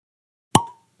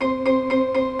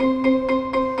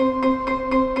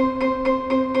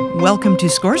Welcome to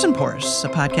Scores and Pours, a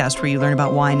podcast where you learn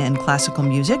about wine and classical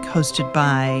music, hosted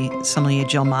by sommelier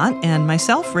Jill Mott and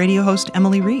myself, radio host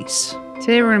Emily Reese.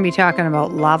 Today we're going to be talking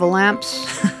about lava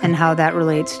lamps and how that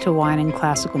relates to wine and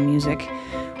classical music.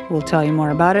 We'll tell you more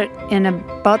about it in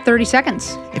about 30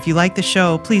 seconds. If you like the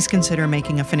show, please consider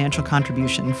making a financial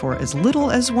contribution for as little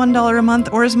as $1 a month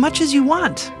or as much as you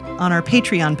want on our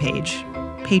Patreon page,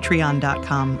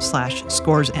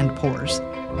 patreon.com/scoresandpours.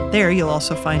 There, you'll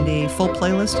also find a full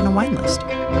playlist and a wine list.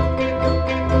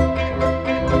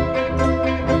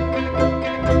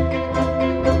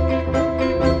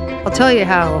 I'll tell you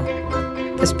how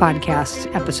this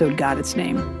podcast episode got its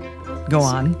name. Go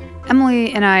on.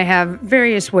 Emily and I have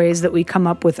various ways that we come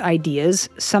up with ideas.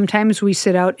 Sometimes we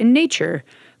sit out in nature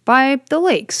by the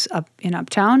lakes up in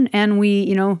Uptown and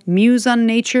we, muse on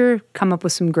nature, come up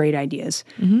with some great ideas.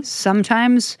 Mm-hmm.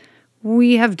 Sometimes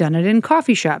we have done it in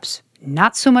coffee shops.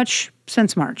 Not so much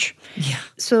since March. Yeah.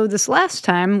 So this last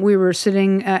time we were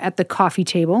sitting at the coffee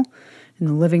table in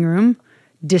the living room,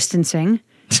 distancing,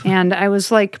 and I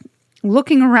was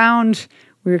looking around.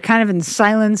 We were kind of in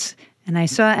silence, and I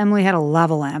saw Emily had a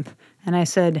lava lamp. And I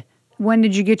said, "When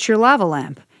did you get your lava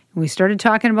lamp?" And we started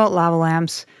talking about lava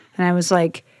lamps, and I was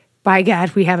like, by God,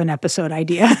 we have an episode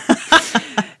idea.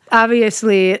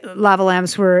 Obviously, lava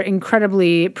lamps were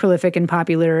incredibly prolific and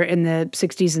popular in the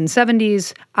 60s and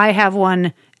 70s. I have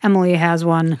one. Emily has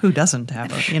one. Who doesn't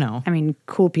have it, I mean,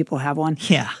 cool people have one.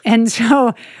 Yeah. And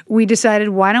so we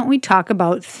decided, why don't we talk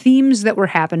about themes that were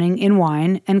happening in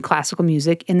wine and classical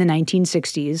music in the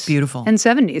 1960s Beautiful. and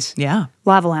 70s. Yeah.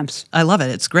 Lava lamps. I love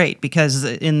it. It's great because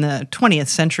in the 20th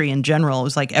century in general, it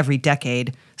was like every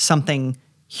decade something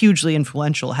hugely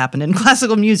influential happened in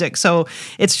classical music. So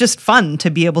it's just fun to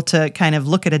be able to kind of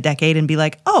look at a decade and be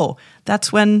like, oh,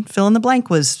 that's when fill in the blank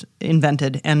was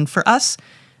invented. And for us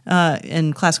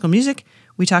in classical music,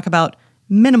 we talk about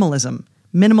minimalism,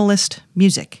 minimalist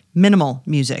music, minimal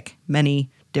music, many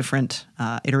different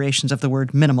iterations of the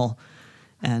word minimal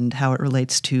and how it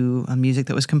relates to music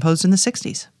that was composed in the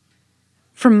 60s.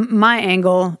 From my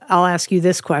angle, I'll ask you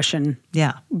this question.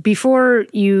 Yeah. Before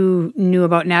you knew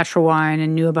about natural wine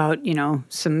and knew about,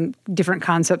 some different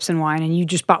concepts in wine and you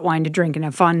just bought wine to drink and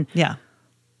have fun. Yeah.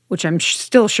 Which I'm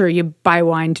still sure you buy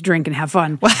wine to drink and have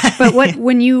fun. But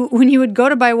when you would go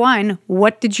to buy wine,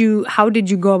 how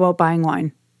did you go about buying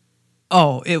wine?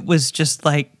 Oh, it was just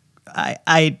like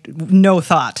I no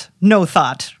thought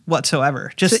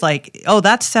whatsoever. Just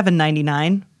that's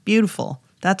 $7.99. Beautiful.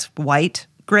 That's white.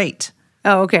 Great.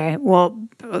 Oh, okay. Well,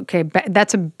 okay.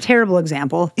 That's a terrible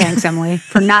example. Thanks, Emily,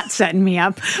 for not setting me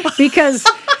up. Because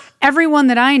everyone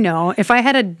that I know, if I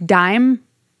had a dime,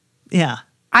 yeah,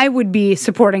 I would be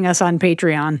supporting us on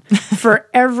Patreon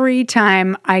for every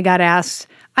time I got asked,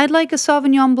 I'd like a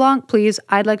Sauvignon Blanc, please.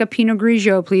 I'd like a Pinot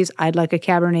Grigio, please. I'd like a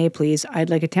Cabernet, please. I'd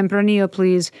like a Tempranillo,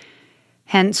 please.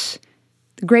 Hence,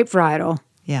 the grape varietal.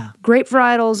 Yeah. Grape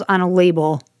varietals on a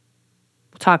label.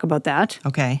 We'll talk about that.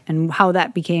 Okay. And how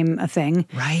that became a thing.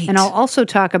 Right. And I'll also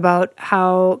talk about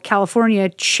how California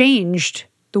changed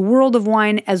the world of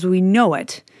wine as we know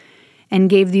it and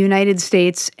gave the United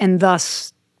States and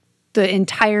thus the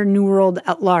entire New World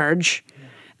at large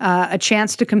a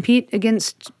chance to compete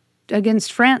against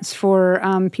France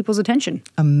for people's attention.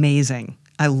 Amazing.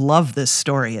 I love this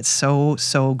story. It's so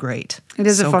great. It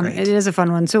is great. It is a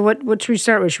fun one. So what should we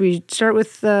start with? Should we start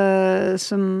with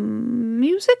some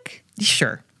music?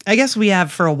 Sure. I guess we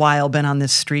have for a while been on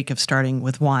this streak of starting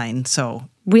with wine. So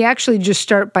we actually just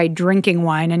start by drinking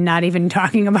wine and not even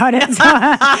talking about it. So,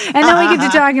 and then we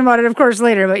get to talking about it, of course,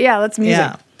 later. But yeah, let's music.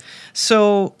 Yeah.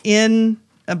 So in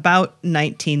about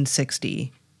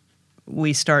 1960,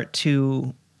 we start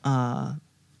to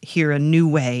hear a new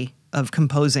way of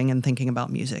composing and thinking about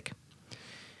music.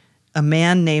 A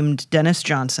man named Dennis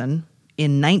Johnson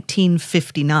in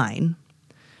 1959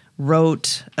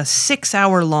 wrote a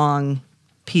 6-hour-long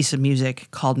piece of music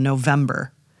called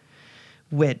November,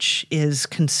 which is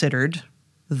considered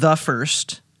the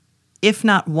first, if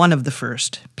not one of the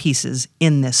first, pieces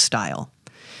in this style.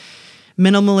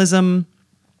 Minimalism,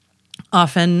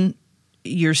 often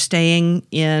you're staying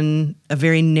in a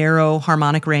very narrow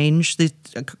harmonic range.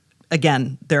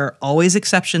 Again, there are always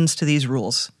exceptions to these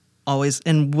rules, always,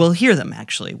 and we'll hear them,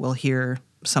 actually. We'll hear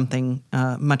something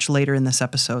much later in this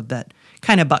episode that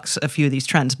kind of bucks a few of these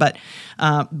trends. But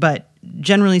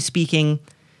generally speaking,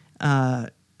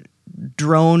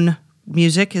 drone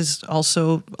music is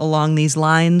also along these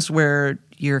lines where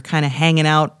you're kind of hanging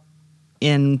out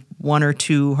in one or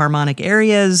two harmonic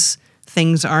areas.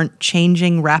 Things aren't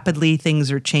changing rapidly.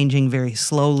 Things are changing very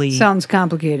slowly. Sounds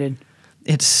complicated.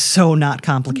 It's so not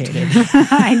complicated.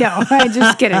 I know. I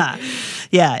just kidding.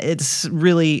 Yeah, it's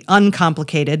really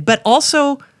uncomplicated, but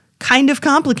also kind of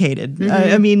complicated.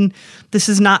 I mean, this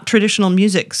is not traditional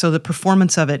music, so the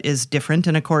performance of it is different.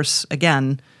 And of course,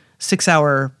 again,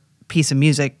 6-hour piece of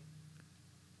music,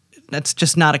 that's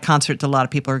just not a concert that a lot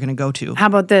of people are going to go to. How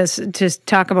about this? To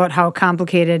talk about how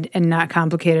complicated and not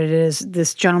complicated it is,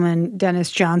 this gentleman, Dennis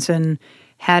Johnson,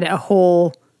 had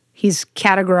he's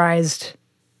categorized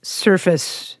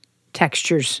surface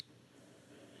textures.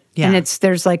 Yeah. And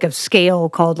there's like a scale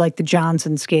called like the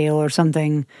Johnson scale or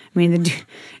something. I mean,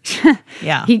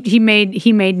 Yeah. he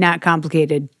made not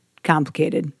complicated,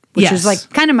 which Yes. is like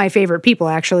kind of my favorite people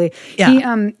actually.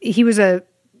 Yeah. He was a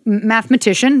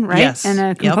mathematician, right? Yes. And a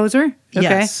Yep. composer. Okay.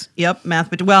 Yes. Yep.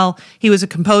 Well, he was a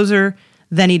composer.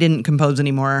 Then he didn't compose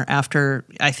anymore after,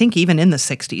 I think even in the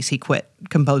 60s, he quit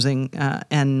composing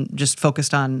and just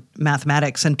focused on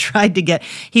mathematics and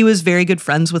he was very good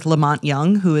friends with Lamont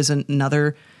Young, who is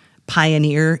another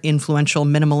pioneer, influential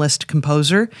minimalist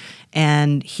composer.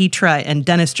 And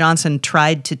Dennis Johnson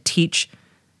tried to teach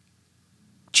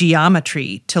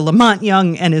geometry to Lamont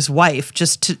Young and his wife,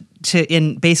 just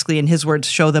basically in his words,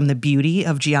 show them the beauty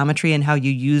of geometry and how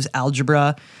you use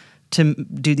algebra to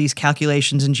do these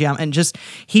calculations in geometry. And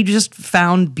he just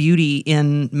found beauty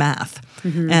in math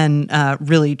and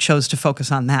really chose to focus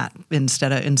on that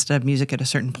instead of music at a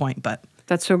certain point. But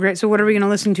that's so great. So what are we going to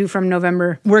listen to from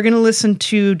November? We're going to listen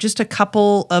to just a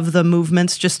couple of the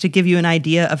movements just to give you an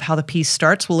idea of how the piece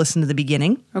starts. We'll listen to the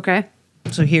beginning. Okay.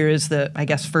 So here is the, I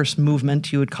guess, first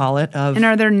movement, you would call it. And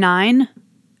are there 9?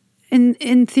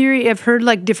 In theory, I've heard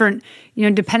like different,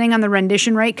 depending on the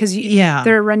rendition, right? Because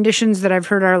there are renditions that I've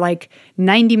heard are like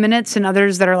 90 minutes and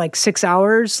others that are like 6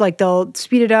 hours. Like they'll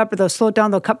speed it up or they'll slow it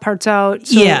down, they'll cut parts out.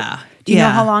 So do you know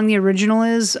how long the original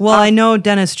is? Well, I know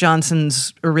Dennis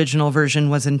Johnson's original version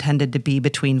was intended to be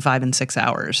between 5 and 6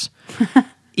 hours.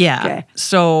 Yeah. Okay.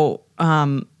 So,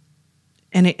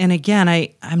 and again,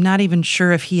 I'm not even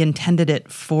sure if he intended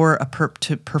it for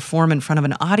to perform in front of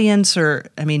an audience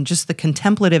just the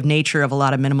contemplative nature of a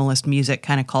lot of minimalist music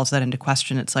kind of calls that into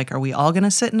question. It's like, are we all going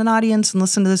to sit in an audience and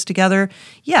listen to this together?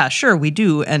 Yeah, sure, we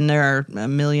do. And there are a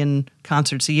million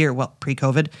concerts a year, well,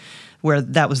 pre-COVID, where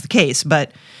that was the case.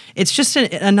 But it's just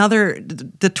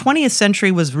the 20th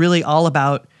century was really all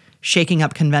about shaking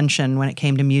up convention when it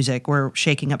came to music. We're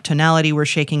shaking up tonality. We're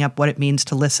shaking up what it means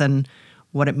to listen,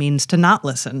 what it means to not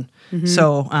listen.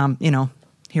 So,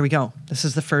 here we go. This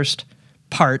is the first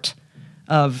part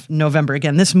of November.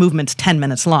 Again, this movement's 10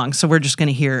 minutes long, so we're just going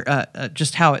to hear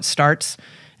just how it starts,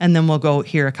 and then we'll go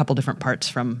hear a couple different parts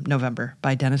from November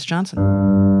by Dennis Johnson.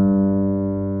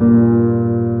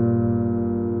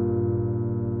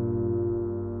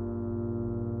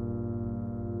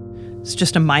 It's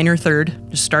just a minor third,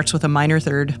 just starts with a minor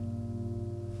third,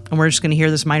 and we're just going to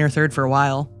hear this minor third for a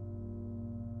while.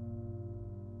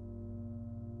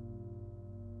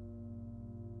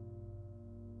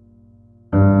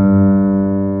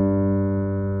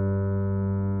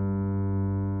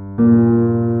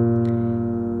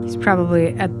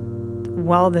 Probably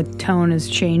while the tone is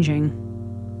changing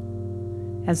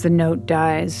as the note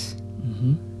dies.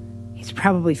 He's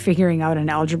probably figuring out an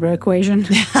algebra equation.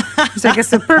 It's like, it's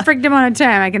the perfect amount of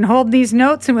time. I can hold these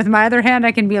notes, and with my other hand,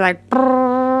 I can be like...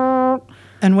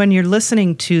 And when you're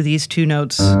listening to these two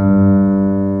notes,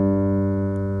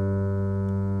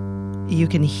 you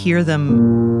can hear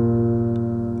them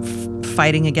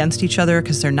fighting against each other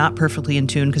because they're not perfectly in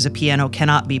tune, because a piano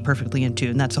cannot be perfectly in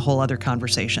tune. That's a whole other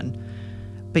conversation.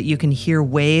 But you can hear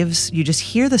waves. You just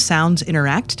hear the sounds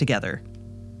interact together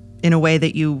in a way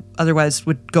that you otherwise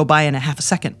would go by in a half a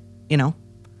second, Yep.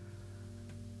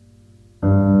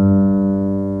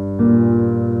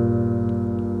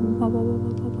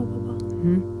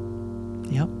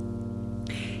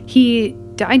 He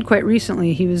died quite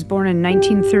recently. He was born in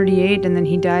 1938, and then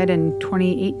he died in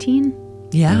 2018.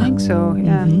 Yeah. I think so,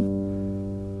 yeah.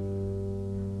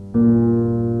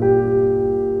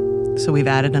 So we've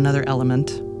added another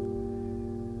element.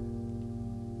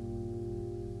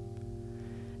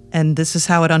 And this is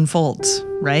how it unfolds,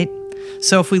 right?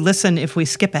 So if we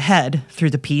skip ahead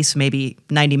through the piece, maybe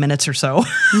 90 minutes or so.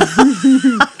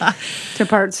 To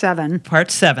part 7.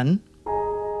 Part 7.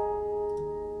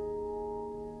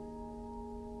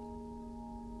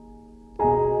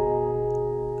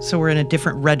 So we're in a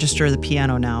different register of the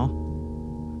piano now,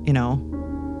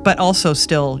 but also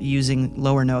still using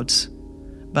lower notes.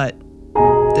 But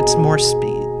it's more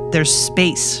there's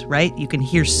space, right? You can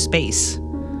hear space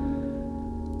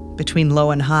between low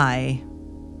and high.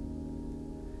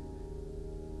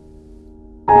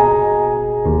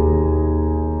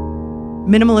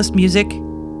 Minimalist music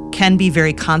can be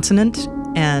very consonant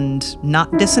and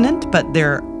not dissonant, but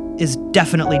there is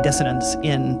definitely dissonance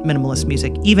in minimalist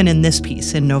music. Even in this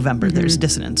piece in November, there's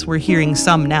dissonance. We're hearing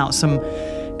some now, some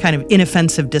kind of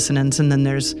inoffensive dissonance, and then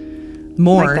there's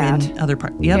more Like in other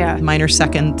parts. Yeah. Minor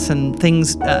seconds and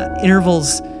things,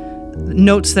 intervals,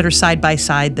 notes that are side by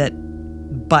side that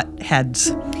butt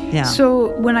heads. Yeah.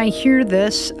 So when I hear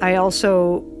this, I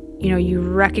also, you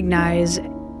recognize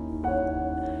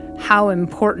how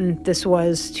important this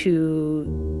was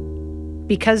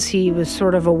because he was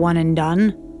sort of a one and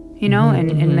done,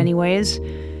 in many ways.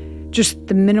 Just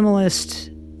the minimalist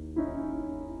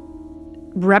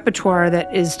repertoire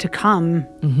that is to come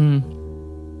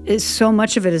is so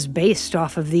much of it is based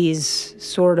off of these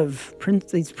sort of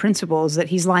these principles that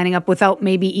he's lining up without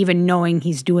maybe even knowing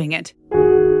he's doing it.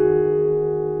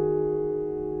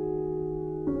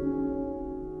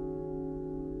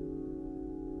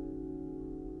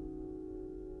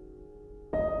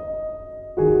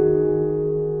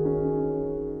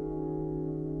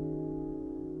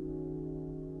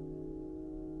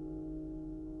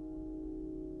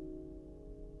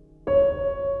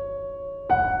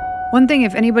 One thing,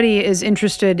 if anybody is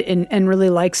interested in and really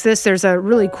likes this, there's a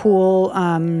really cool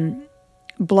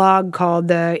blog called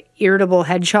The Irritable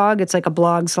Hedgehog. It's like a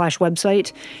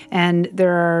blog/website. And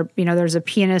there's a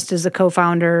pianist as a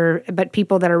co-founder, but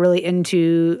people that are really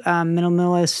into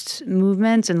minimalist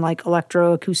movements and like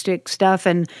electroacoustic stuff.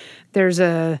 And there's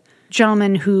a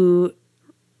gentleman who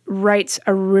writes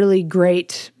a really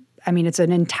great, it's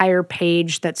an entire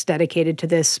page that's dedicated to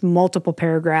this, multiple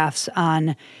paragraphs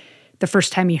on the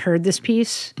first time he heard this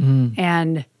piece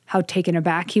and how taken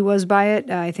aback he was by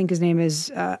it. I think his name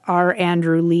is R.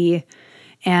 Andrew Lee.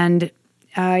 And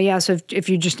so if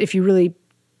you really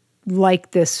like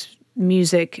this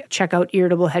music, check out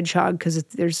Irritable Hedgehog, because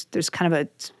there's kind of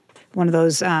one of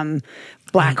those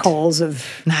black holes of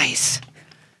nice,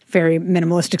 very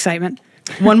minimalist excitement.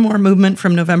 One more movement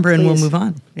from November and Please. we'll move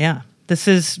on. Yeah. This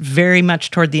is very much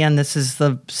toward the end. This is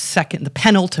the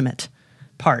penultimate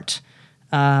part.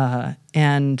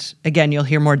 And again, you'll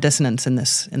hear more dissonance in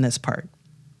this part.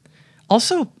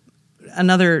 Also,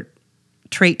 another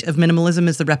trait of minimalism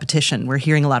is the repetition. We're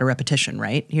hearing a lot of repetition,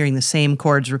 right? Hearing the same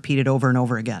chords repeated over and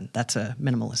over again. That's a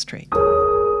minimalist trait.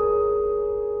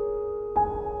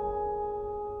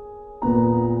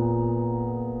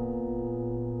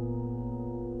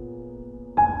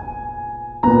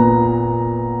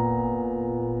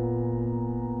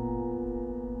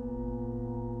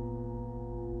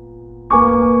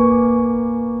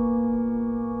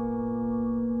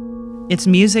 It's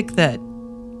music that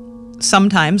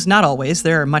sometimes, not always,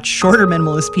 there are much shorter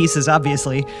minimalist pieces,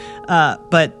 obviously,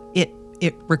 but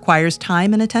it requires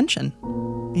time and attention,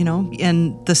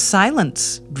 and the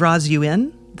silence draws you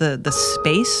in, the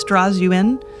space draws you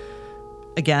in.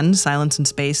 Again, silence and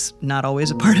space, not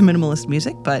always a part of minimalist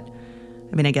music, but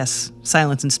I guess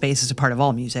silence and space is a part of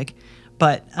all music,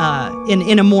 but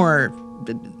in a more,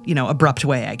 abrupt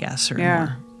way, I guess.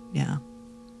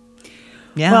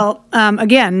 Yeah. Well,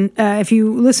 again, if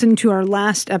you listen to our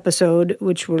last episode,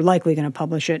 which we're likely going to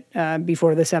publish it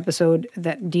before this episode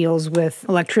that deals with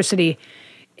electricity,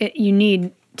 you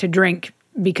need to drink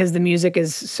because the music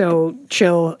is so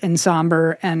chill and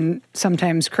somber and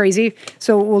sometimes crazy.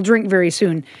 So we'll drink very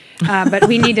soon. But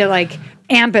we need to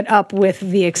amp it up with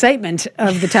the excitement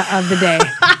of the day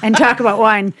and talk about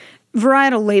wine.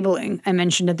 Varietal labeling, I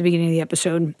mentioned at the beginning of the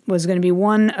episode, was going to be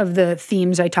one of the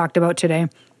themes I talked about today.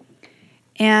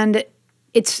 And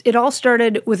it all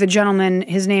started with a gentleman.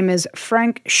 His name is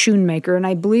Frank Schoonmaker, and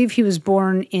I believe he was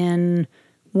born in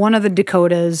one of the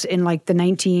Dakotas in the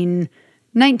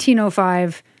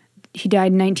 1905. He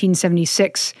died in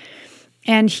 1976.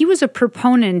 And he was a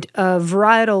proponent of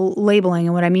varietal labeling.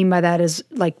 And what I mean by that is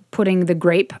putting the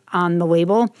grape on the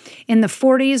label in the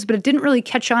 40s, but it didn't really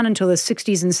catch on until the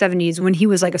 60s and 70s when he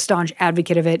was a staunch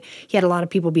advocate of it. He had a lot of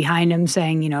people behind him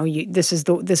saying, this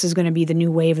is going to be the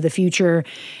new wave of the future.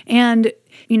 And,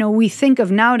 we think of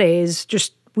nowadays,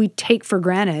 we take for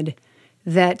granted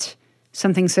that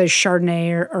something says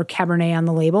Chardonnay or Cabernet on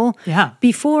the label. Yeah.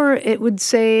 Before it would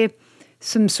say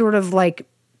some sort of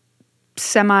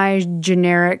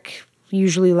semi-generic,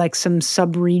 usually some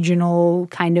sub-regional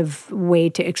kind of way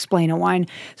to explain a wine.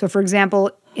 So, for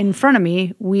example, in front of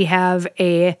me, we have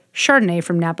a Chardonnay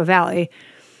from Napa Valley.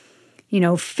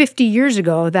 50 years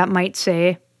ago, that might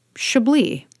say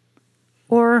Chablis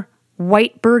or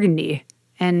White Burgundy.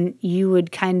 And you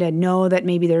would kind of know that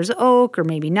maybe there's oak or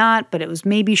maybe not, but it was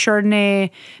maybe Chardonnay.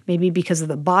 Maybe because of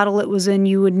the bottle it was in,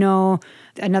 you would know.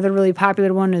 Another really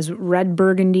popular one is Red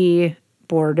Burgundy.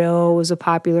 Bordeaux was a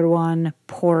popular one,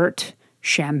 Port,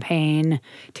 Champagne,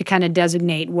 to kind of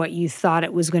designate what you thought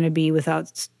it was going to be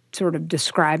without sort of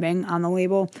describing on the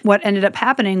label. What ended up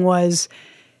happening was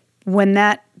when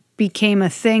that became a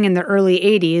thing in the early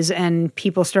 80s and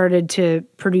people started to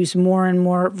produce more and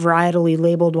more varietally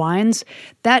labeled wines,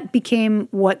 that became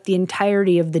what the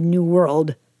entirety of the New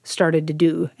World started to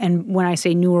do. And when I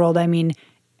say New World, I mean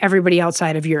everybody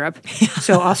outside of Europe.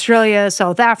 So Australia,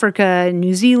 South Africa,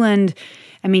 New Zealand.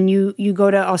 I mean, you go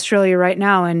to Australia right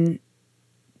now and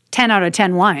 10 out of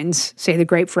 10 wines say the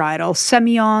grape varietal.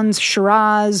 Semillons,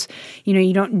 Shiraz,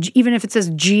 you don't, even if it says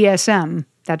GSM,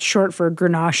 that's short for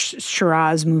Grenache,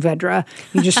 Shiraz, Mourvedre.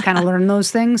 You just kind of learn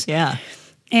those things. Yeah.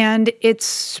 And it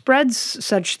spreads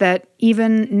such that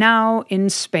even now in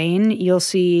Spain, you'll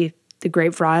see the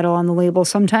grape varietal on the label.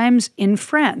 Sometimes in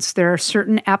France, there are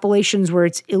certain appellations where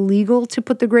it's illegal to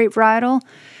put the grape varietal,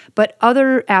 but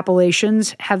other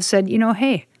appellations have said,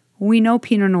 hey, we know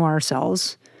Pinot Noir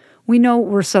ourselves. We know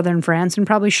we're Southern France and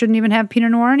probably shouldn't even have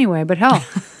Pinot Noir anyway, but hell,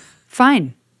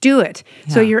 fine, do it.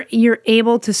 Yeah. So you're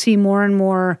able to see more and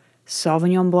more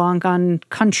Sauvignon Blanc on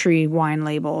country wine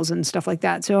labels and stuff like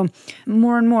that. So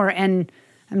more and more. And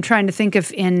I'm trying to think of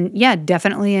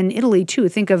definitely in Italy too.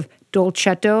 Think of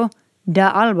Dolcetto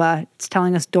d'Alba. It's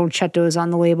telling us Dolcetto is on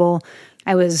the label.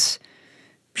 I was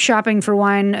shopping for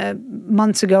wine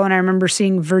months ago, and I remember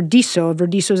seeing Verdiso.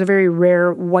 Verdiso is a very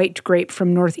rare white grape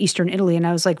from northeastern Italy, and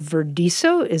I was like,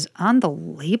 Verdiso is on the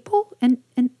label? An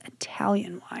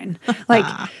Italian wine.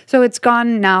 So it's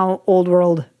gone now old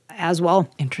world as well.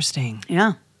 Interesting.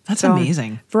 Yeah. That's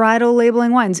amazing. Varietal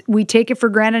labeling wines. We take it for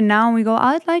granted now, and we go,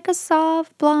 I'd like a Sauv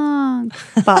Blanc.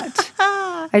 But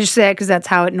I just say it because that's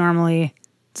how it normally...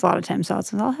 It's a lot of times so it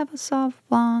says, I'll have a Sauv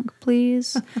Blanc,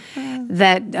 please.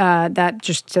 that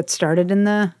started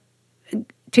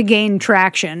to gain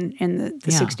traction in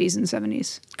the 60s and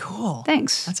 70s. Cool.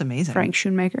 Thanks. That's amazing. Frank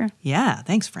Schoonmaker. Yeah,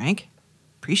 thanks, Frank.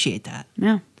 Appreciate that.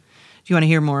 Yeah. Do you want to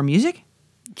hear more music?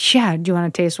 Yeah. Do you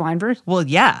want to taste wine first? Well,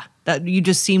 yeah. You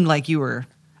just seemed like you were,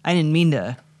 I didn't mean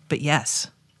to, but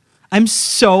yes. I'm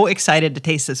so excited to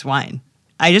taste this wine.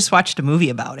 I just watched a movie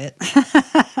about it.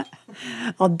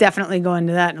 I'll definitely go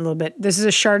into that in a little bit. This is a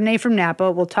Chardonnay from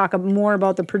Napa. We'll talk more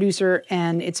about the producer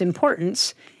and its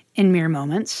importance in mere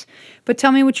moments. But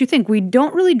tell me what you think. We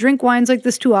don't really drink wines like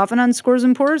this too often on Scores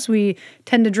and Pours. We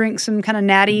tend to drink some kind of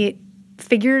natty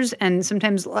figures and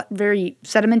sometimes very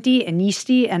sedimenty and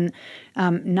yeasty and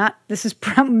this is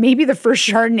maybe the first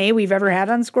Chardonnay we've ever had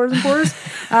on Scores and Pours,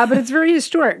 but it's very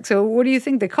historic. So what do you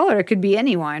think the color? It could be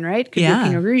any wine, right? Could be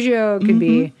Pinot Grigio, it could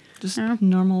be... Just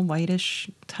normal whitish,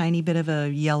 tiny bit of a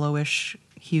yellowish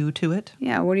hue to it.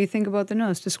 Yeah, what do you think about the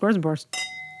nose to Scores and Pours?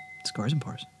 Scores and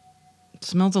Pours. It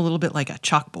smells a little bit like a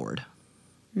chalkboard.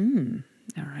 All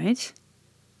right.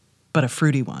 But a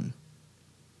fruity one.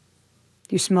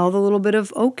 Do you smell the little bit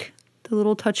of oak? The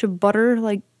little touch of butter?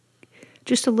 Like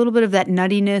just a little bit of that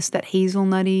nuttiness, that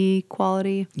hazelnutty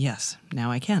quality? Yes,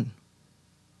 now I can.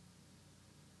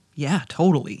 Yeah,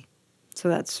 totally. So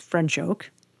that's French oak.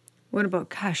 What about,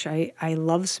 gosh, I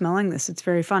love smelling this. It's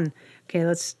very fun. Okay,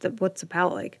 what's the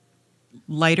palate like?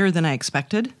 Lighter than I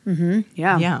expected. Mm-hmm.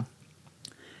 Yeah. Yeah.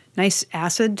 Nice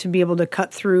acid to be able to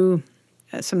cut through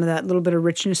some of that little bit of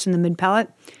richness in the mid-palate.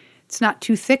 It's not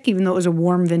too thick, even though it was a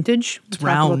warm vintage. It's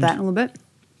we'll round. talk about that in a little bit.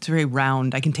 It's very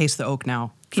round. I can taste the oak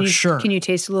now, for sure. Can you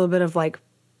taste a little bit of, like,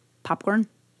 popcorn?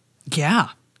 Yeah.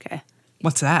 Okay.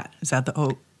 What's that? Is that the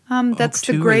oak? That's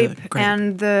the grape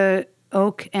and the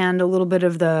oak and a little bit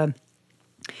of the...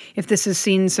 If this has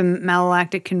seen some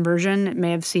malolactic conversion, it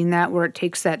may have seen that where it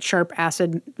takes that sharp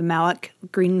acid, the malic,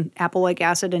 green apple-like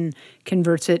acid, and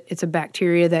converts it. It's a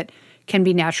bacteria that can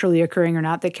be naturally occurring or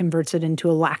not that converts it into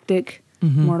a lactic,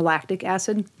 more lactic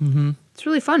acid. Mm-hmm. It's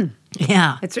really fun.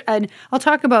 Yeah. And I'll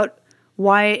talk about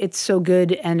why it's so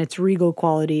good and its regal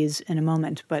qualities in a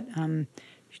moment. But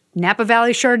Napa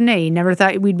Valley Chardonnay, never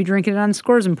thought we'd be drinking it on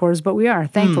Scores and Pours, but we are,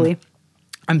 thankfully.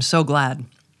 I'm so glad.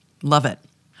 Love it.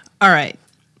 All right.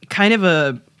 Kind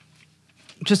of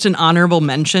just an honorable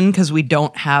mention because we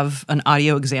don't have an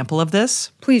audio example of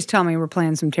this. Please tell me we're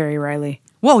playing some Terry Riley.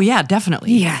 Whoa, yeah,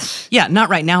 definitely. Yes. Yeah, not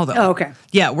right now, though. Oh, okay.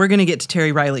 Yeah, we're going to get to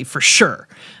Terry Riley for sure.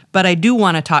 But I do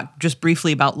want to talk just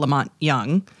briefly about Lamont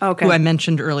Young, who I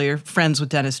mentioned earlier, friends with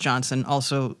Dennis Johnson,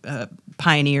 also a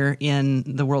pioneer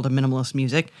in the world of minimalist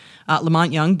music.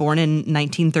 Lamont Young, born in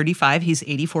 1935. He's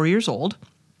 84 years old.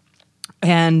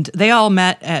 And they all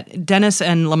met Dennis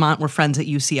and Lamont were friends at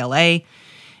UCLA.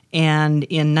 And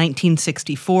in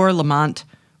 1964, Lamont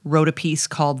wrote a piece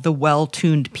called The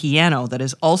Well-Tuned Piano that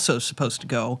is also supposed to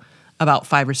go about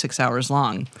 5 or 6 hours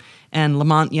long. And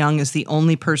Lamont Young is the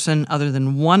only person other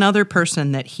than one other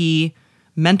person that he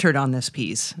mentored on this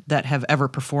piece that have ever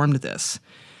performed this.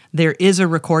 There is a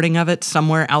recording of it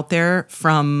somewhere out there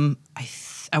from,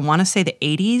 I want to say the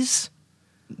 80s,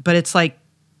 but it's like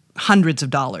hundreds of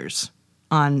dollars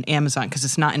on Amazon because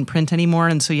it's not in print anymore.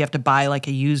 And so you have to buy like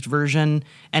a used version,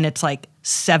 and it's like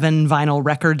 7 vinyl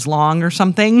records long or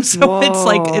something. So Whoa. it's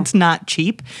like, it's not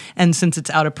cheap. And since it's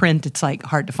out of print, it's like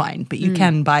hard to find, but you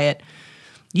can buy it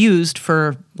used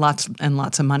for lots and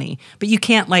lots of money. But you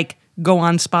can't like go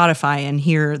on Spotify and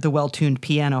hear the well-tuned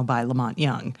piano by Lamont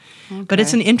Young. But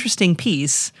it's an interesting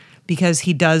piece because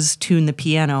he does tune the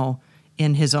piano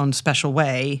in his own special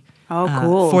way. Oh,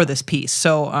 cool. For this piece.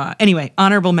 So anyway,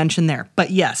 honorable mention there.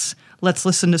 But yes, let's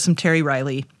listen to some Terry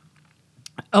Riley.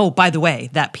 Oh, by the way,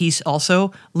 that piece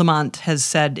also, Lamont has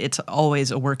said it's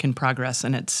always a work in progress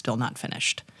and it's still not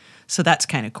finished. So that's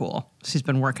kind of cool. She's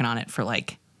been working on it for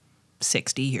like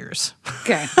 60 years.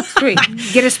 Okay, sweet.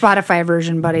 Get a Spotify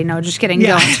version, buddy. No, just kidding.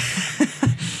 Yeah.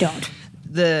 Don't.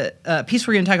 The piece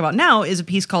we're going to talk about now is a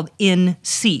piece called In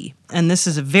C. And this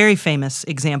is a very famous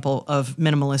example of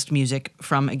minimalist music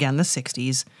from, again, the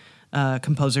 60s, a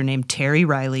composer named Terry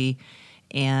Riley.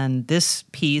 And this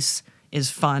piece is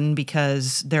fun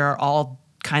because there are all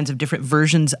kinds of different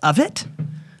versions of it.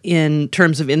 In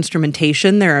terms of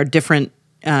instrumentation, there are different,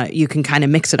 you can kind of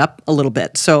mix it up a little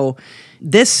bit. So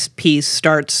this piece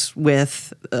starts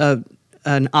with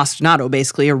an ostinato,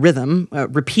 basically a rhythm, a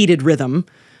repeated rhythm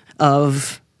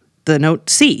of the note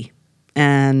C.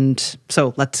 And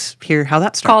so let's hear how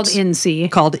that starts. Called In C.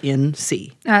 Called In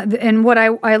C. And what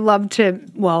I love to,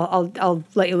 well, I'll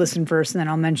let you listen first, and then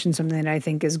I'll mention something that I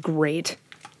think is great.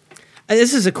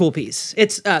 This is a cool piece.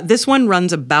 It's this one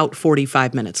runs about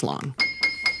 45 minutes long.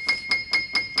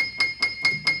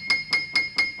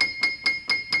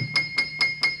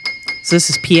 So this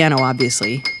is piano,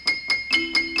 obviously.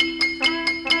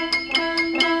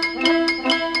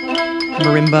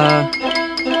 Marimba.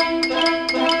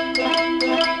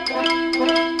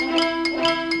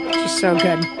 Just so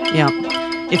good. Yeah.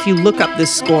 If you look up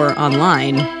this score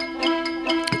online,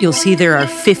 you'll see there are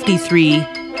 53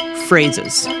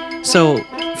 phrases. So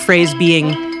phrase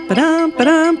being ba-dum,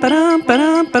 ba-dum, ba-dum,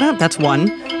 ba-dum, ba-dum, that's one.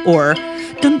 Or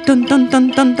dun dun dun dun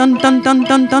dun dun dun dun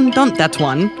dun dun dun, that's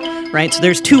one. Right? So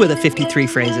there's 2 of the 53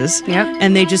 phrases. Yep.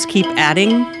 And they just keep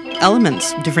adding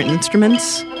elements, different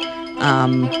instruments.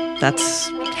 That's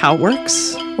how it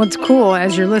works. What's cool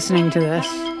as you're listening to this,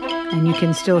 and you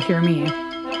can still hear me,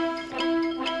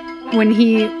 when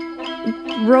he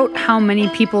wrote how many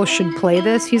people should play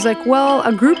this, he's like, well,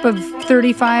 a group of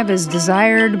 35 is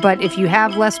desired, but if you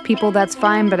have less people, that's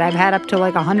fine. But I've had up to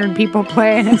like 100 people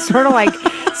play, and it's sort of like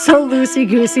so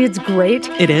loosey-goosey. It's great.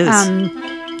 It is.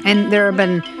 And there have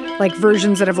been like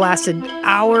versions that have lasted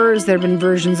hours. There have been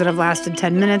versions that have lasted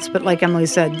 10 minutes. But like Emily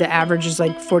said, the average is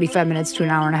like 45 minutes to an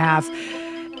hour and a half.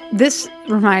 This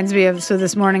reminds me of, so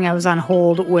this morning I was on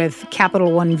hold with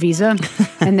Capital One Visa,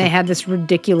 and they had this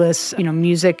ridiculous,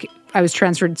 music. I was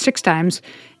transferred 6 times,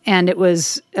 and it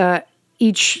was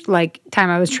each like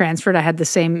time I was transferred, I had the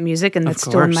same music, and that's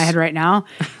still in my head right now.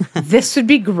 This would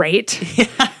be great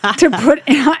to put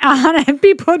on, and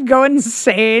people would go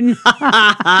insane.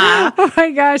 Oh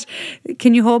my gosh.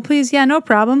 Can you hold, please? Yeah, no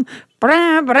problem.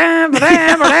 It's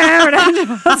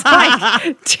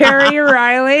like Terry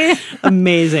Riley.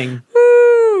 Amazing.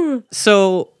 Woo.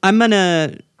 So I'm going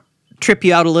to trip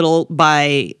you out a little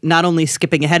by not only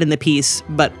skipping ahead in the piece,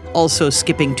 but also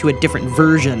skipping to a different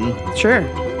version. Sure.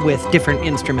 With different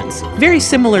instruments. Very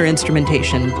similar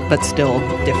instrumentation, but still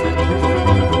different.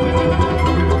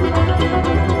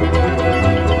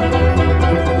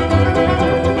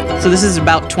 So this is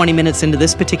about 20 minutes into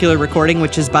this particular recording,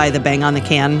 which is by the Bang on the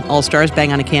Can All-Stars.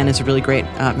 Bang on a Can is a really great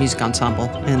music ensemble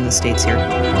in the States here.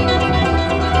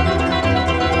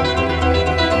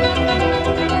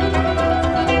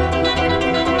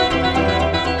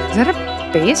 Is that a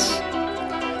bass?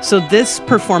 So this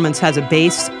performance has a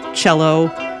bass,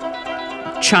 cello,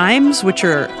 chimes, which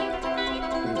are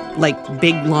like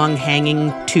big, long,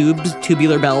 hanging tubes,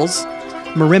 tubular bells,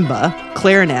 marimba,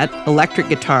 clarinet, electric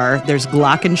guitar. There's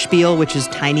glockenspiel, which is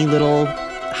tiny little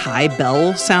high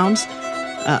bell sounds,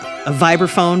 a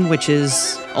vibraphone, which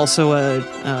is also a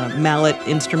mallet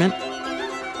instrument,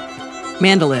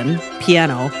 mandolin,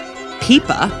 piano,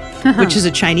 pipa, which is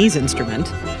a Chinese instrument,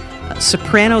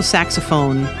 soprano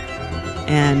saxophone,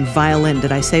 and violin.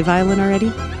 Did I say violin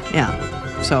already? Yeah.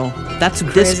 So that's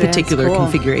Crazy. this particular That's cool.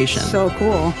 configuration. So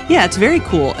cool. Yeah, it's very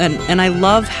cool. And I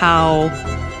love how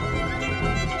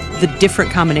the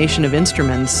different combination of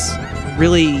instruments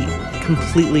really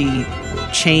completely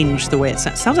change the way it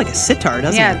sounds. It sounds like a sitar,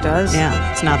 doesn't it? Yeah, it does.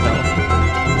 Yeah, it's not though.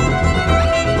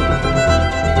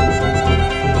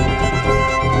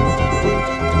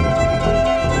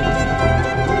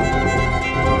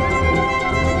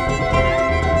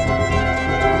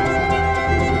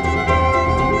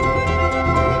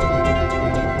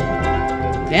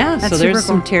 Yeah, That's so there's super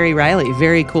some cool. Terry Riley.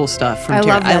 Very cool stuff from I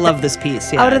Terry. love that. I love this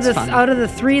piece. Yeah, out of it's the fun. out of the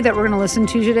three that we're going to listen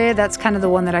to today, that's kind of the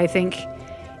one that I think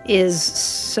is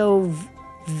so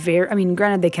very. I mean,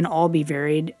 granted, they can all be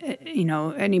varied. You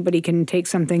know, anybody can take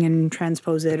something and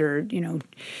transpose it, or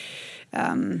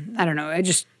I don't know. I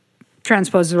just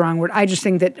transpose is the wrong word. I just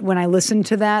think that when I listen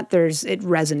to that, it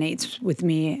resonates with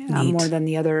me more than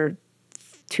the other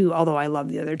two. Although I love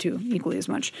the other two equally as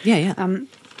much. Yeah.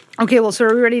 Okay, well, so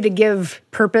are we ready to give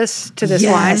purpose to this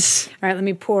Yes. wine? All right, let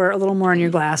me pour a little more in your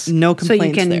glass. No so you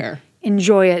complaints can there.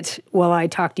 enjoy it while I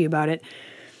talk to you about it.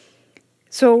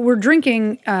 So we're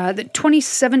drinking the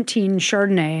 2017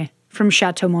 Chardonnay from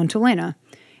Chateau Montelena.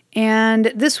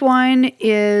 And this wine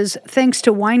is thanks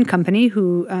to Wine Company,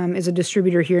 who is a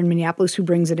distributor here in Minneapolis, who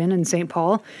brings it in St.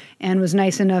 Paul, and was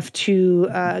nice enough to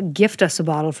gift us a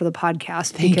bottle for the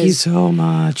podcast. Thank you so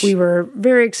much. We were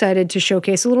very excited to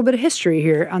showcase a little bit of history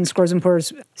here on Scores and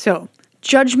Pours. So,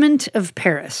 Judgment of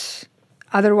Paris,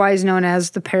 otherwise known as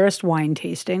the Paris Wine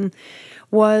Tasting,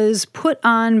 was put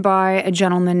on by a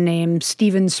gentleman named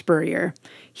Stephen Spurrier.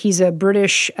 He's a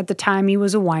British, at the time he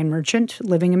was a wine merchant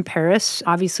living in Paris,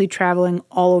 obviously traveling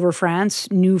all over France,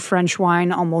 knew French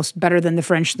wine almost better than the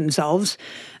French themselves.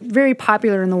 Very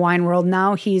popular in the wine world.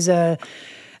 Now he's a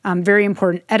very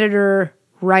important editor,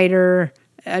 writer,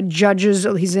 judges.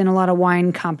 He's in a lot of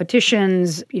wine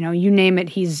competitions. You name it,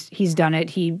 he's done it.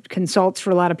 He consults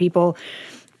for a lot of people.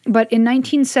 But in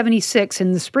 1976,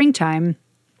 in the springtime,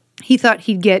 he thought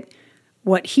he'd get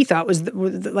what he thought was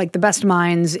the best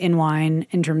minds in wine,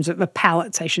 in terms of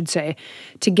palates, I should say,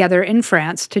 together in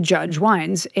France to judge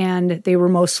wines. And they were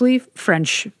mostly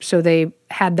French, so they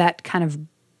had that kind of,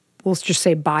 we'll just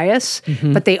say, bias,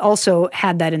 but they also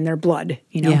had that in their blood,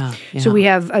 Yeah. So we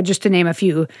have, just to name a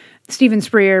few, Stephen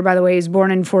Spurrier, by the way, is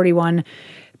born in 41.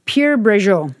 Pierre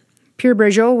Bregeot. Pierre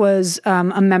Bregeot was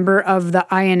a member of the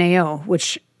INAO,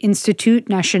 which Institut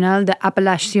National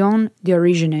d'Appellation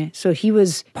d'Origine. So he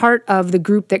was part of the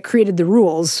group that created the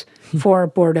rules for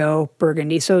Bordeaux,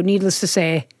 Burgundy. So needless to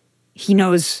say, he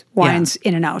knows wines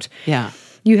in and out. Yeah.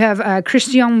 You have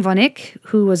Christian Vanek,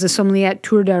 who was a sommelier at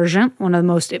Tour d'Argent, one of the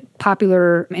most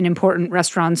popular and important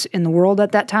restaurants in the world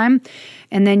at that time.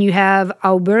 And then you have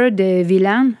Aubert de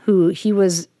Villain, he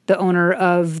was the owner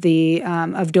of the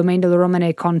of Domaine de la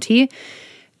Romanée Conti,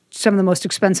 some of the most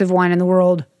expensive wine in the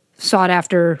world, sought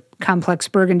after complex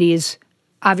Burgundies.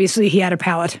 Obviously, he had a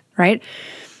palate, right?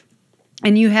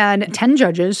 And you had 10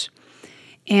 judges,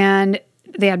 and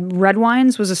they had red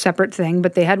wines was a separate thing,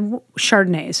 but they had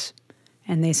Chardonnays.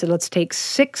 And they said, let's take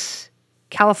 6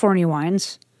 California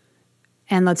wines,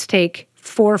 and let's take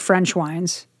 4 French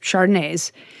wines,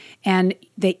 Chardonnays. And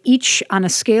they each, on a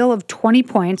scale of 20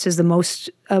 points, is the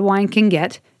most a wine can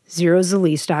get. 0 is the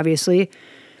least, obviously.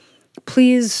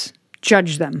 Please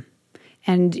judge them.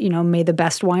 And, may the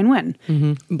best wine win.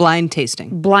 Mm-hmm. Blind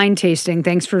tasting. Blind tasting.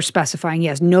 Thanks for specifying.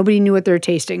 Yes, nobody knew what they were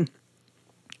tasting.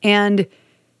 And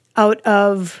out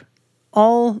of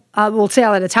all, we'll say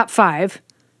out of the top 5,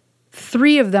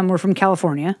 3 of them were from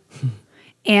California.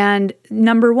 And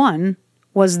number 1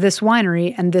 was this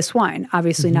winery and this wine.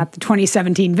 Obviously not the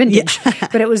 2017 vintage,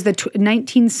 but it was the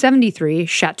 1973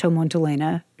 Chateau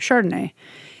Montelena Chardonnay.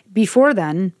 Before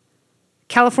then,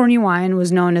 California wine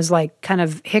was known as kind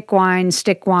of hick wine,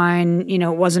 stick wine. It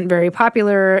wasn't very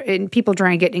popular, and people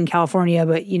drank it in California,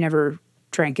 but you never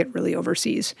drank it really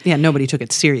overseas. Yeah, nobody took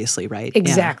it seriously, right?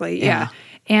 Exactly, yeah.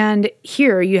 And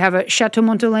here you have a Chateau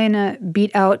Montelena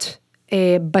beat out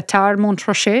a Batard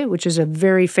Montrachet, which is a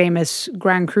very famous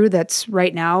Grand Cru that's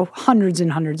right now hundreds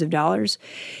and hundreds of dollars.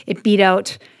 It beat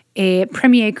out a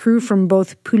Premier Cru from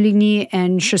both Pouligny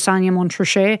and Chassagne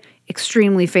Montrachet,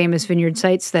 extremely famous vineyard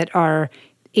sites that are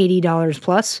 $80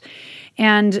 plus.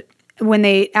 And when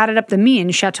they added up the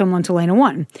mean, Chateau Montelena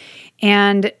won.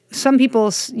 And some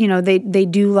people, they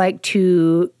do like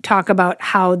to talk about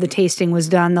how the tasting was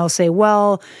done. They'll say,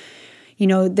 well,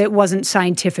 that wasn't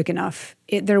scientific enough.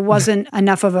 There wasn't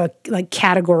enough of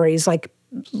categories,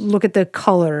 look at the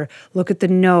color, look at the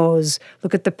nose,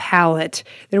 look at the palate.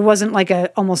 There wasn't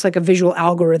almost like a visual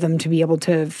algorithm to be able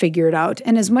to figure it out.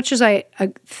 And as much as I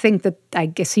think that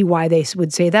I see why they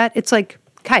would say that, it's like,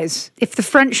 guys, if the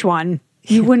French won,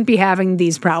 you wouldn't be having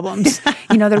these problems.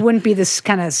 There wouldn't be this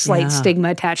kind of slight stigma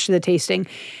attached to the tasting.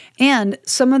 And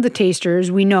some of the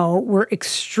tasters we know were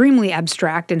extremely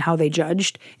abstract in how they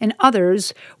judged, and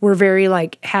others were very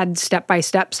had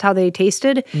step-by-steps how they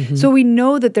tasted. Mm-hmm. So we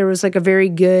know that there was a very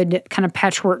good kind of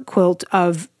patchwork quilt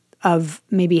of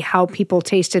maybe how people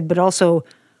tasted, but also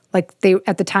they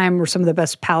at the time were some of the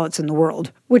best palates in the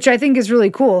world, which I think is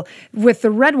really cool. With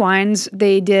the red wines,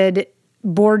 they did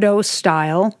Bordeaux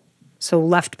style so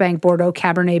left bank Bordeaux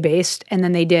Cabernet based, and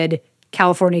then they did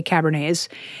California Cabernets.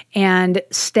 And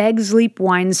Stag's Leap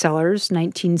Wine Cellars,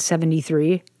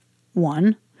 1973,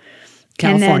 won.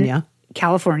 California.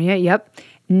 California, yep.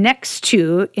 Next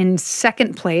to, in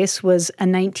second place, was a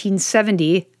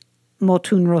 1970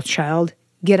 Moulton Rothschild.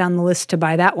 Get on the list to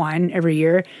buy that wine every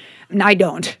year. And I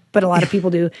don't, but a lot of people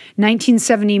do.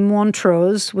 1970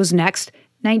 Montrose was next.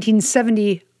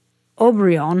 1970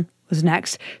 Aubryon was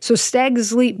next. So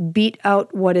Stag's Leap beat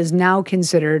out what is now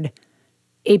considered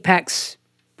Apex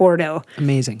Bordeaux.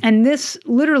 Amazing. And this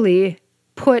literally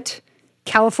put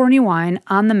California wine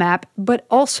on the map, but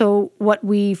also what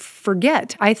we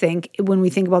forget, I think, when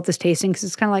we think about this tasting, because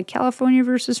it's kind of like California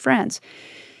versus France.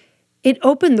 It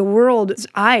opened the world's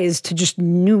eyes to just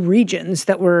new regions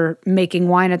that were making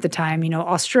wine at the time. You know,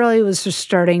 Australia was just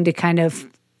starting to kind of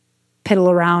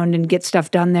piddle around and get stuff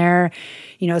done there.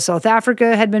 You know, South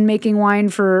Africa had been making wine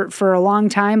for a long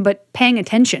time, but paying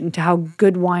attention to how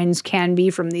good wines can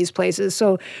be from these places.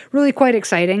 So really quite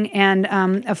exciting and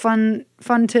a fun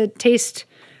to taste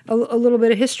a little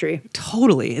bit of history.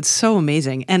 Totally. It's so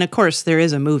amazing. And of course, there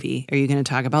is a movie. Are you going to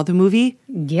talk about the movie?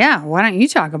 Yeah. Why don't you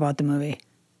talk about the movie?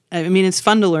 I mean, it's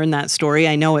fun to learn that story.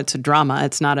 I know it's a drama.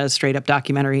 It's not a straight up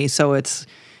documentary. So it's,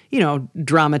 you know,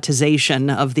 dramatization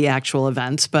of the actual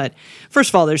events. But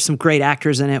first of all, there's some great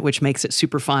actors in it, which makes it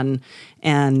super fun.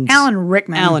 And Alan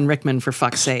Rickman, for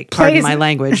fuck's sake. Pardon my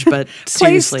language, but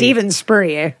seriously. Plays Stephen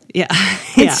Spurrier. Yeah.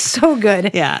 It's so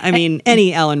good. Yeah. I mean,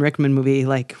 any Alan Rickman movie,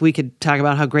 like we could talk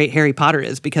about how great Harry Potter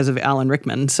is because of Alan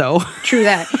Rickman. So true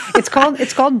that.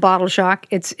 It's called Bottle Shock.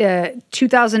 It's a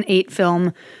 2008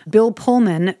 film. Bill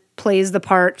Pullman plays the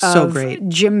part of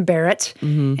Jim Barrett.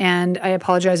 Mm-hmm. And I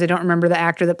apologize, I don't remember the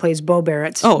actor that plays Bo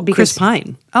Barrett. Oh, Chris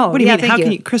Pine. Oh, what do you mean? How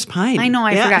can you? Chris Pine. I know,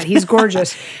 I forgot. He's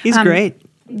gorgeous. He's great.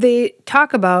 They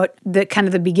talk about the kind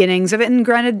of the beginnings of it. And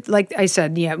granted, like I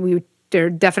said, yeah, there are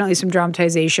definitely some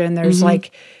dramatization. There's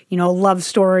like, you know, a love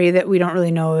story that we don't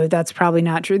really know. That's probably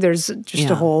not true. There's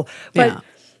just a whole, but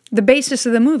the basis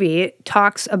of the movie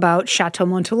talks about Chateau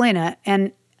Montelena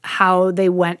and how they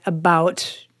went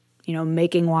about, you know,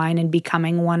 making wine and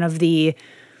becoming one of the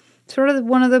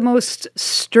most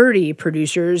sturdy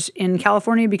producers in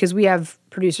California, because we have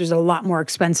producers a lot more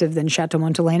expensive than Chateau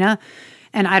Montelena,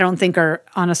 and I don't think are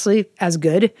honestly as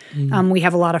good. We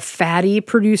have a lot of fatty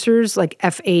producers like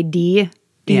FADDY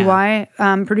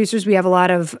producers. We have a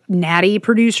lot of natty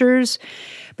producers,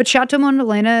 but Chateau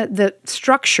Montelena, the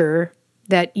structure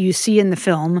that you see in the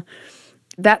film,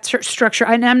 that structure,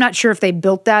 and I'm not sure if they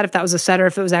built that, if that was a set or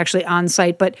if it was actually on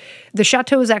site, but the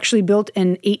chateau was actually built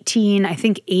in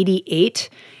 1888,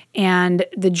 and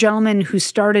the gentleman who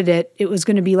started it, it was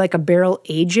going to be like a barrel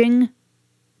aging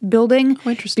building.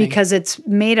 Oh, interesting. Because it's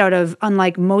made out of,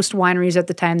 unlike most wineries at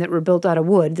the time that were built out of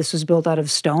wood, this was built out of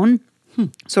stone,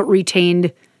 so it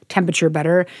retained temperature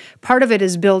better. Part of it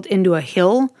is built into a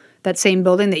hill, that same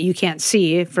building that you can't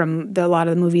see from a lot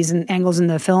of the movies and angles in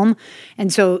the film.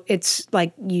 And so it's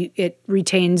like it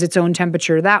retains its own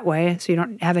temperature that way, so you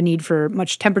don't have a need for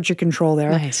much temperature control there.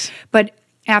 Nice. But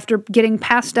after getting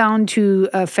passed down to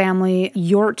a family,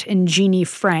 Yort and Jeannie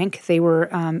Frank, they were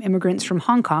immigrants from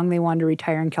Hong Kong. They wanted to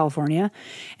retire in California,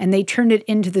 and they turned it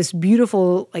into this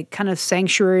beautiful, like, kind of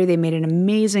sanctuary. They made an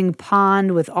amazing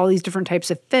pond with all these different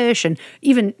types of fish, and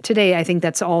even today, I think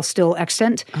that's all still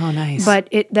extant. Oh, nice. But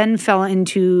it then fell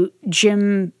into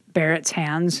Jim Barrett's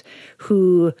hands,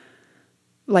 who,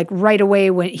 like, right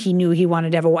away when he knew he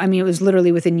wanted to have it was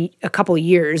literally within a couple of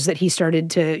years that he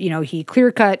started to, you know, he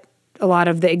clear-cut a lot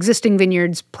of the existing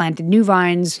vineyards, planted new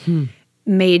vines,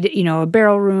 made, you know, a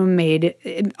barrel room, made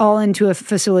it all into a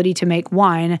facility to make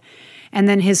wine. And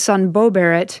then his son, Bo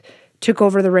Barrett, took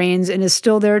over the reins and is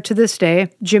still there to this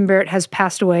day. Jim Barrett has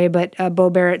passed away, but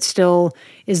Bo Barrett still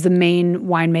is the main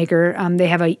winemaker. They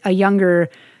have a younger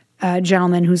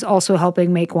gentleman who's also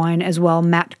helping make wine as well,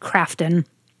 Matt Crafton.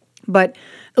 But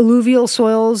alluvial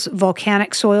soils,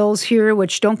 volcanic soils here,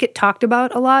 which don't get talked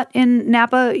about a lot in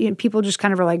Napa. You know, people just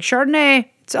kind of are like, Chardonnay,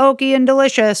 it's oaky and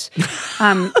delicious.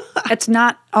 It's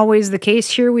not always the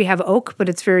case here. We have oak, but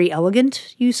it's very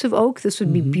elegant use of oak. This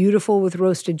would be beautiful with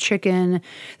roasted chicken.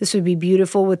 This would be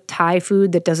beautiful with Thai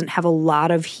food that doesn't have a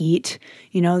lot of heat.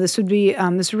 You know, this would be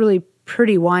this really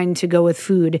pretty wine to go with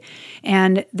food.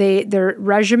 And their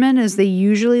regimen is they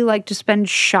usually like to spend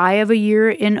shy of a year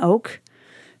in oak.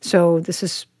 So this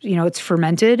is, you know, it's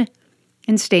fermented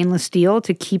in stainless steel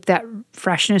to keep that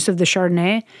freshness of the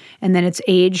Chardonnay. And then it's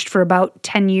aged for about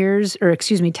 10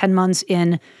 months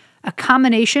in a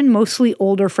combination, mostly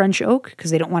older French oak,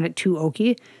 because they don't want it too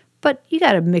oaky, but you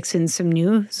got to mix in some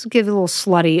new, so give it a little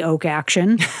slutty oak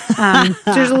action. So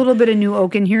there's a little bit of new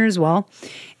oak in here as well.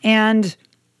 And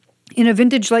in a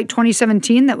vintage like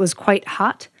 2017 that was quite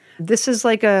hot, this is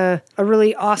like a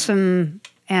really awesome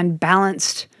and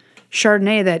balanced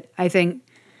Chardonnay that I think,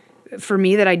 for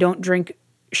me, that I don't drink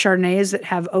Chardonnays that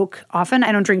have oak often.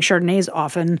 I don't drink Chardonnays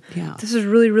often. Yeah. This is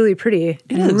really, really pretty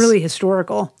and really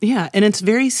historical. Yeah, and it's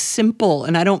very simple.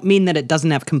 And I don't mean that it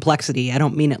doesn't have complexity. I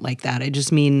don't mean it like that. I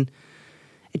just mean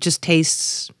it just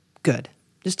tastes good.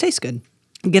 Just tastes good.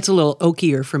 It gets a little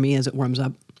oakier for me as it warms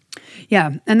up.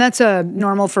 Yeah, and that's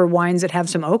normal for wines that have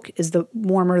some oak, is the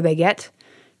warmer they get,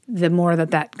 the more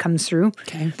that comes through.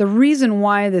 Okay. The reason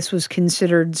why this was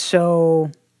considered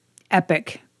so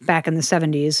epic back in the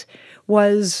 70s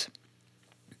was,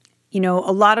 a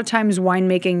lot of times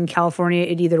winemaking in California,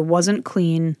 it either wasn't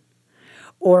clean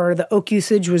or the oak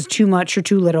usage was too much or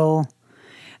too little.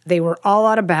 They were all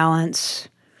out of balance.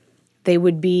 They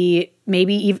would be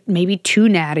maybe too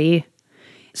natty.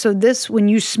 So when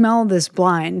you smell this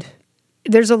blind,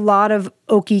 there's a lot of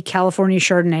oaky California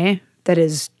Chardonnay that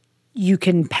is, you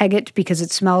can peg it because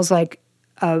it smells like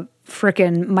a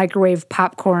frickin' microwave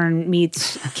popcorn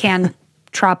meets canned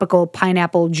tropical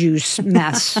pineapple juice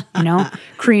mess,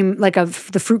 cream, like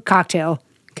the fruit cocktail.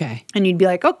 Okay. And you'd be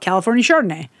like, oh, California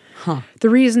Chardonnay. Huh. The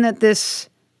reason that this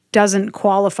doesn't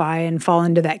qualify and fall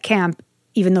into that camp,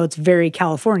 even though it's very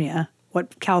California,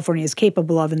 what California is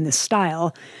capable of in this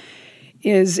style,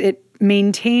 is it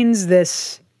maintains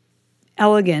this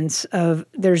elegance of,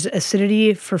 there's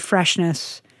acidity for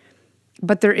freshness,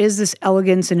 but there is this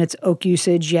elegance in its oak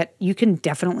usage, yet you can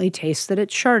definitely taste that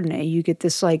it's Chardonnay. You get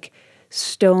this like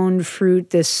stoned fruit,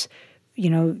 this,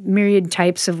 myriad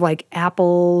types of like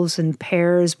apples and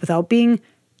pears without being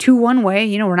too one way.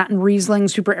 We're not in Riesling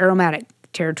super aromatic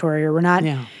territory, or we're not.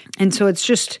 Yeah. And so it's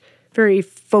just very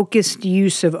focused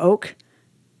use of oak.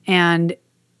 And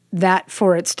that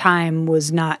for its time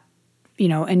was not,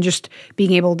 and just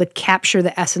being able to capture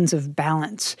the essence of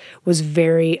balance was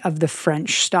very of the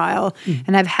French style.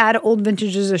 And I've had old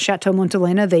vintages of Chateau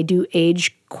Montelena. They do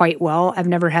age quite well. I've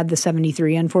never had the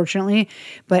 73, unfortunately,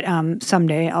 but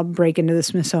someday I'll break into the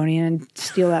Smithsonian and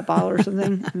steal that bottle or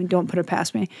something. I mean, don't put it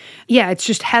past me. Yeah, it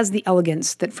just has the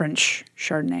elegance that French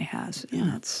Chardonnay has. Yeah.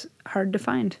 And that's hard to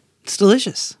find. It's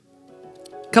delicious.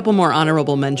 A couple more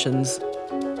honorable mentions.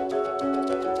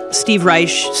 Steve Reich,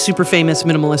 super famous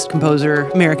minimalist composer,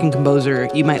 American composer.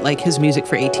 You might like his music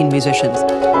for 18 Musicians.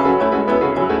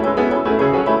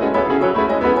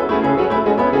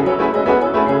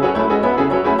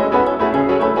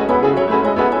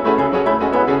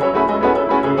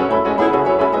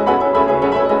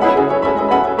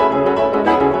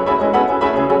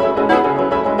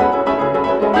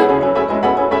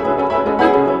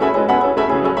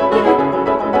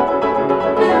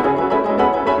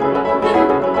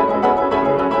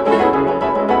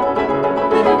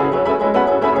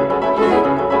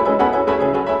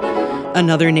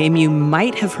 Another name you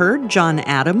might have heard, John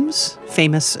Adams,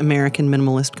 famous American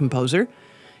minimalist composer.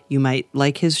 You might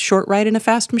like his Short Ride in a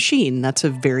Fast Machine. That's a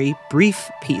very brief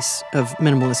piece of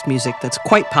minimalist music that's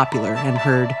quite popular and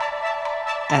heard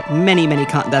at many,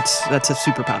 that's a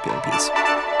super popular piece.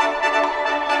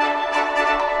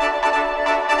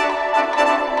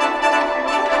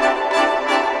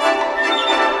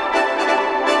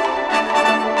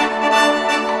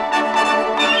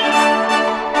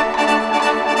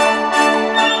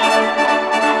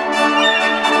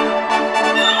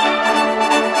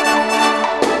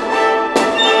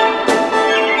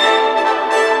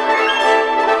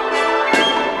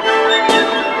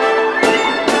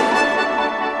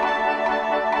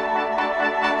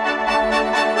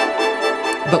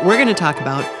 But we're going to talk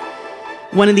about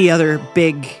one of the other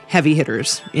big heavy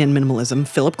hitters in minimalism,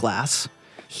 Philip Glass.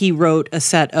 He wrote a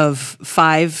set of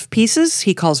 5 pieces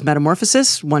he calls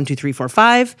Metamorphosis, 1, 2, 3, 4,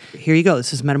 5. Here you go.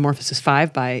 This is Metamorphosis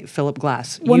 5 by Philip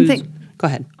Glass. Go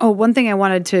ahead. One thing I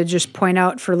wanted to just point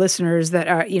out for listeners that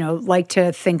are, like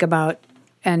to think about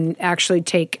and actually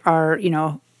take our,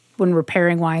 when we're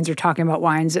pairing wines or talking about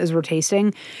wines as we're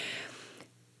tasting,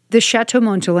 the Chateau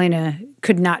Montelena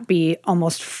could not be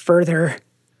almost further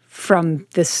from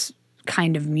this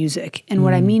kind of music. And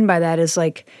what I mean by that is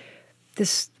like,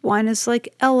 this wine is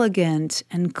like elegant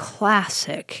and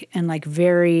classic and like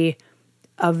very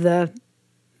of the,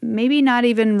 maybe not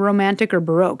even romantic or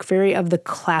Baroque, very of the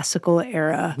classical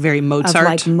era. Very Mozart. Of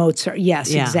like Mozart.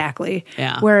 Yes, Yeah. Exactly.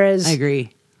 Yeah. Whereas, I agree.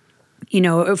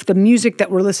 If the music that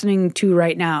we're listening to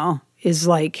right now is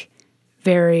like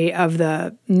very of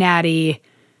the natty,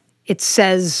 it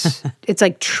says, it's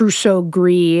like trousseau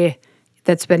gris,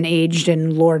 that's been aged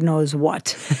in Lord knows what.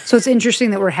 So it's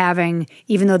interesting that we're having,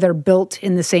 even though they're built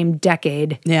in the same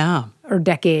decade or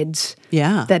decades,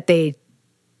 that they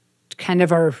kind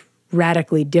of are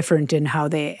radically different in how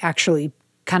they actually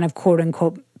kind of quote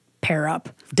unquote pair up.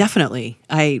 Definitely.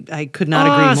 I could not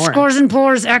agree more. Scores and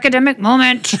Pours academic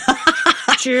moment.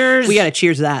 Cheers. We got to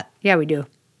cheers that. Yeah, we do.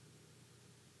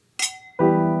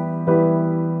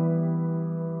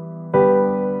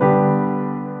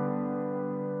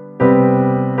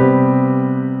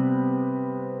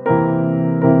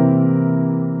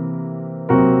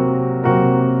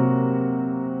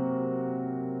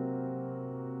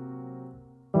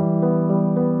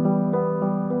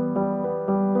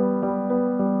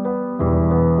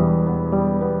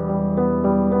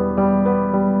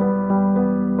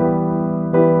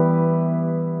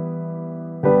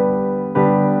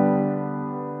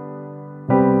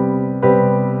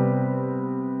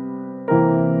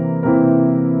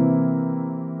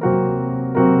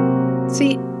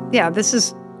 See, yeah, this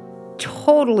is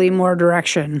totally more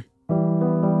direction.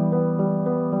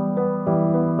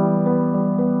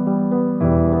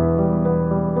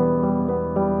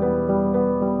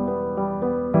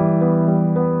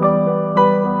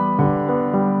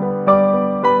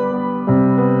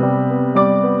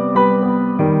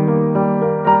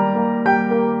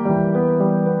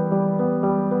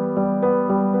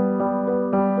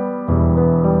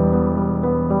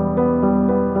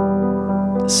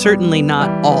 Certainly not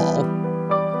all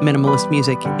minimalist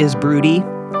music is broody,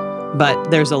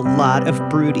 but there's a lot of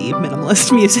broody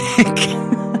minimalist music.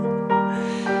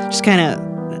 Just kind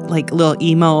of like a little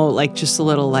emo, like just a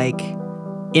little like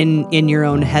in your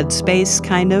own headspace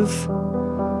kind of.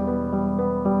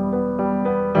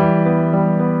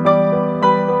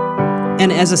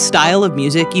 And as a style of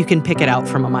music, you can pick it out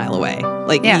from a mile away.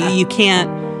 Like you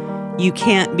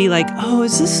can't be like, "Oh,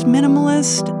 is this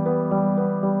minimalist?"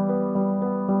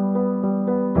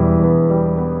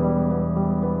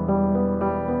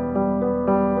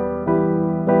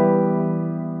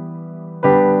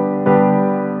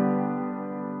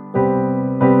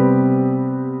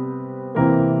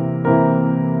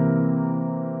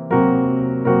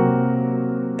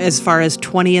 As far as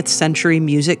 20th century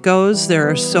music goes, there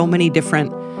are so many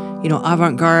different,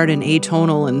 avant-garde and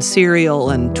atonal and serial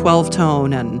and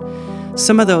 12-tone, and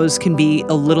some of those can be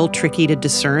a little tricky to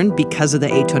discern because of the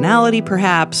atonality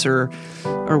perhaps or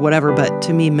whatever, but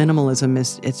to me minimalism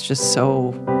it's just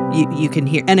so you can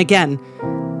hear. And again,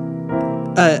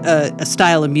 a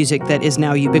style of music that is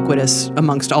now ubiquitous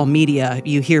amongst all media.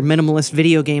 You hear minimalist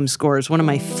video game scores. One of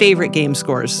my favorite game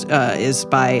scores is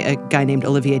by a guy named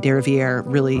Olivier Derivière,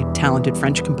 really talented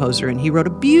French composer, and he wrote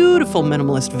a beautiful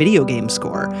minimalist video game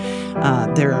score.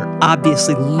 There are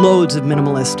obviously loads of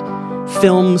minimalist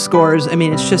film scores. I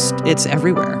mean, it's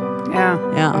everywhere. Yeah.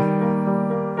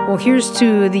 Well, here's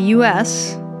to the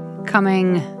U.S.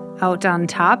 coming out on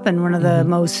top and one of the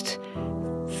most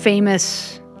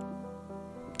famous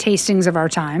tastings of our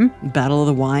time. Battle of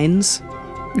the Wines.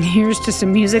 Here's to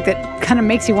some music that kind of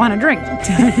makes you want to drink.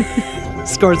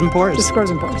 Scores and Pours. Just Scores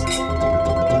and Pours.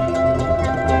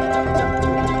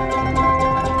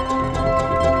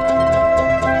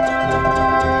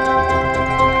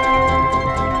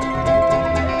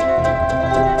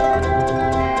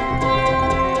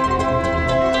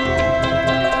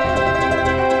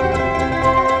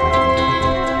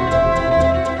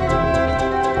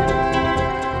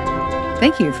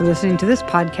 Thank you for listening to this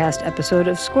podcast episode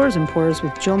of Scores and Pours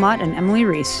with Jill Mott and Emily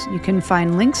Reese. You can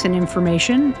find links and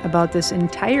information about this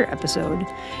entire episode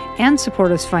and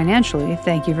support us financially,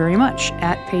 thank you very much,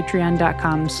 at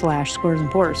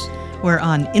patreon.com/scoresandpours. We're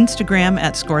on Instagram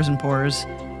at Scores and Pours.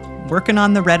 Working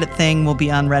on the Reddit thing. We'll be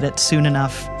on Reddit soon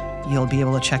enough. You'll be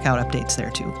able to check out updates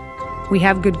there too. We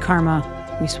have good karma,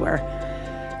 we swear.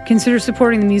 Consider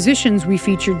supporting the musicians we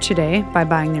featured today by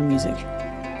buying their music.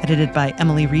 Edited by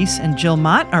Emily Reese and Jill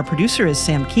Mott. Our producer is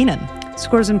Sam Keenan.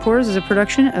 Scores and Pours is a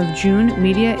production of June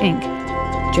Media, Inc.